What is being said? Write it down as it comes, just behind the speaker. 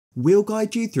We'll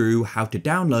guide you through how to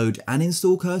download and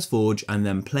install CurseForge and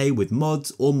then play with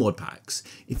mods or mod packs.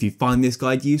 If you find this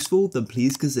guide useful, then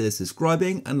please consider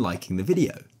subscribing and liking the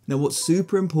video. Now, what's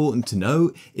super important to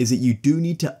know is that you do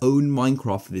need to own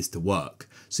Minecraft for this to work.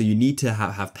 So you need to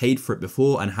have paid for it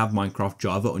before and have Minecraft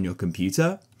Java on your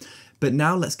computer. But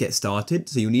now let's get started.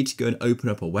 So you'll need to go and open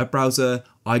up a web browser.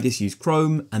 I just use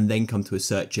Chrome and then come to a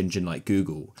search engine like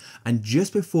Google. And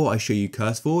just before I show you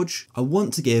CurseForge, I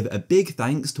want to give a big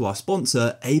thanks to our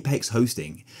sponsor, Apex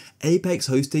Hosting. Apex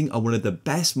Hosting are one of the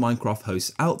best Minecraft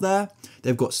hosts out there.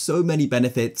 They've got so many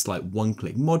benefits like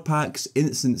one-click mod packs,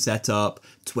 instant setup,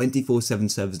 24/7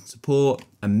 service support,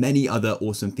 and many other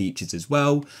awesome features as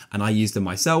well. And I use them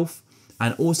myself.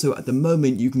 And also at the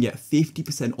moment, you can get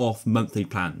 50% off monthly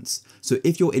plans. So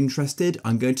if you're interested,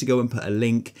 I'm going to go and put a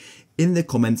link in the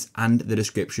comments and the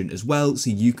description as well,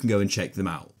 so you can go and check them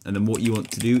out. And then what you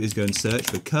want to do is go and search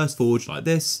for CurseForge like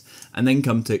this, and then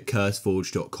come to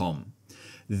curseforge.com.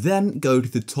 Then go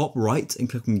to the top right and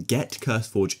click on Get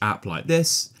CurseForge app like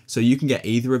this. So you can get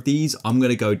either of these. I'm going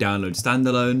to go download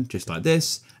standalone just like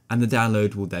this, and the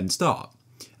download will then start.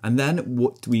 And then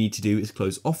what we need to do is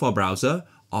close off our browser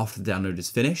after the download is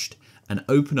finished and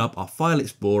open up our file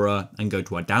explorer and go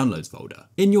to our downloads folder.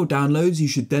 In your downloads, you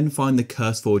should then find the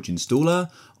CurseForge installer.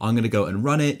 I'm going to go and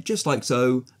run it just like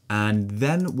so. And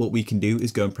then what we can do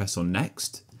is go and press on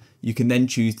next. You can then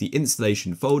choose the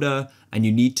installation folder and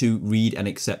you need to read and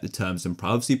accept the terms and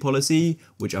privacy policy,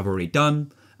 which I've already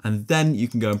done. And then you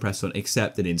can go and press on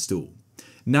accept and install.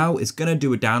 Now it's going to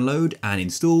do a download and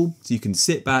install, so you can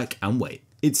sit back and wait.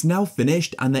 It's now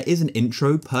finished and there is an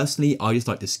intro. Personally, I just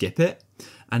like to skip it.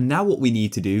 And now what we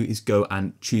need to do is go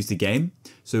and choose the game.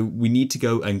 So we need to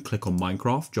go and click on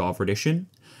Minecraft Java Edition,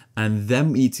 and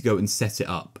then we need to go and set it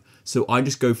up. So I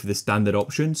just go for the standard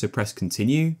option, so press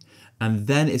continue, and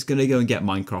then it's going to go and get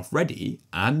Minecraft ready,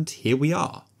 and here we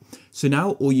are. So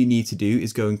now all you need to do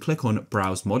is go and click on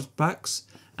Browse Modpacks,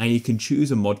 and you can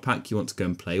choose a mod pack you want to go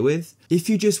and play with. If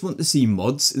you just want to see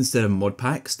mods instead of mod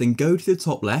packs, then go to the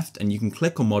top left and you can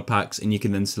click on mod packs and you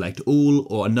can then select all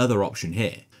or another option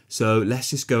here. So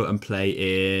let's just go and play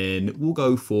in, we'll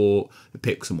go for the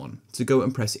Pixelmon. So go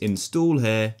and press install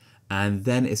here, and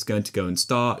then it's going to go and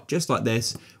start just like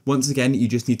this. Once again, you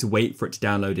just need to wait for it to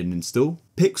download and install.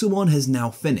 Pixelmon has now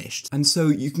finished, and so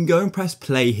you can go and press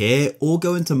play here or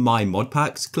go into My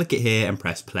Modpacks, click it here and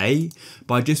press play.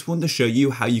 But I just want to show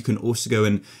you how you can also go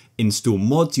and install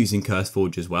mods using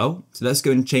CurseForge as well. So let's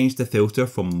go and change the filter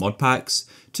from Modpacks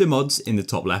to mods in the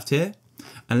top left here.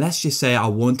 And let's just say I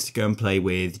wanted to go and play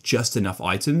with just enough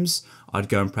items. I'd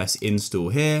go and press install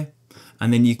here.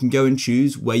 And then you can go and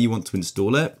choose where you want to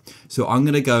install it. So I'm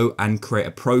going to go and create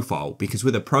a profile, because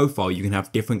with a profile, you can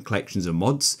have different collections of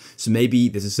mods. So maybe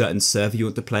there's a certain server you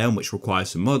want to play on which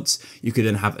requires some mods. You could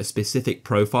then have a specific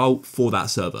profile for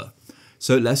that server.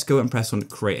 So let's go and press on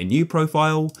create a new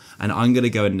profile. And I'm going to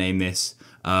go and name this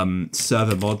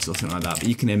server mods or something like that. But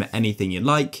you can name it anything you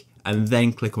like, and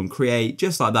then click on create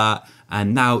just like that.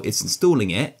 And now it's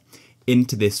installing it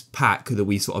into this pack that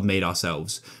we sort of made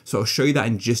ourselves. So I'll show you that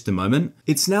in just a moment.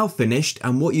 It's now finished,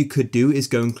 and what you could do is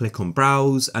go and click on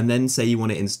browse, and then say you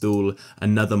want to install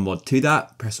another mod to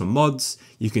that, press on mods.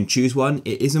 You can choose one.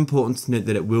 It is important to note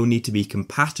that it will need to be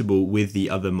compatible with the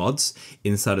other mods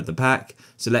inside of the pack.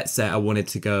 So let's say I wanted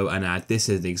to go and add this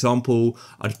as an example.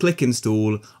 I'd click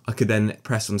install. I could then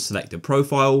press on select a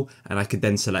profile, and I could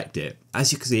then select it.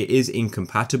 As you can see, it is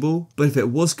incompatible, but if it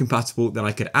was compatible, then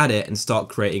I could add it and start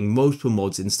creating multiple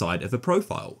mods inside of a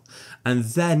profile. And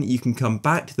then you can come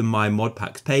back to the My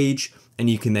Modpacks page, and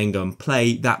you can then go and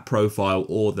play that profile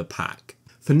or the pack.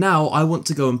 For now, I want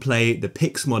to go and play the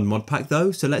Pixelmon mod pack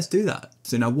though, so let's do that.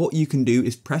 So now what you can do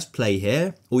is press play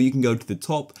here, or you can go to the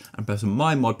top and press on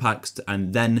My Modpacks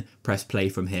and then press play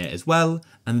from here as well,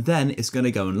 and then it's going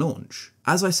to go and launch.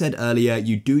 As I said earlier,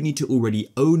 you do need to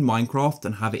already own Minecraft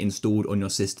and have it installed on your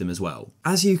system as well.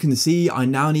 As you can see, I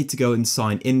now need to go and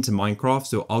sign into Minecraft,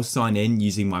 so I'll sign in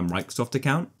using my Microsoft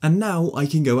account. And now I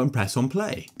can go and press on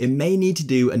play. It may need to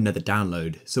do another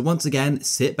download, so once again,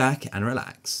 sit back and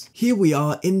relax. Here we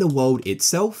are in the world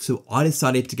itself, so I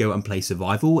decided to go and play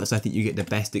survival as I think you get the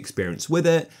best experience with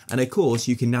it. And of course,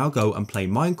 you can now go and play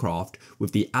Minecraft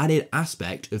with the added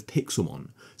aspect of Pixelmon.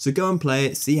 So go and play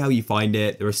it, see how you find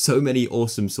it. There are so many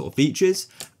awesome sort of features.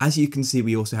 As you can see,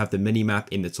 we also have the mini map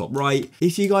in the top right.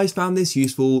 If you guys found this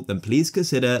useful, then please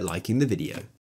consider liking the video.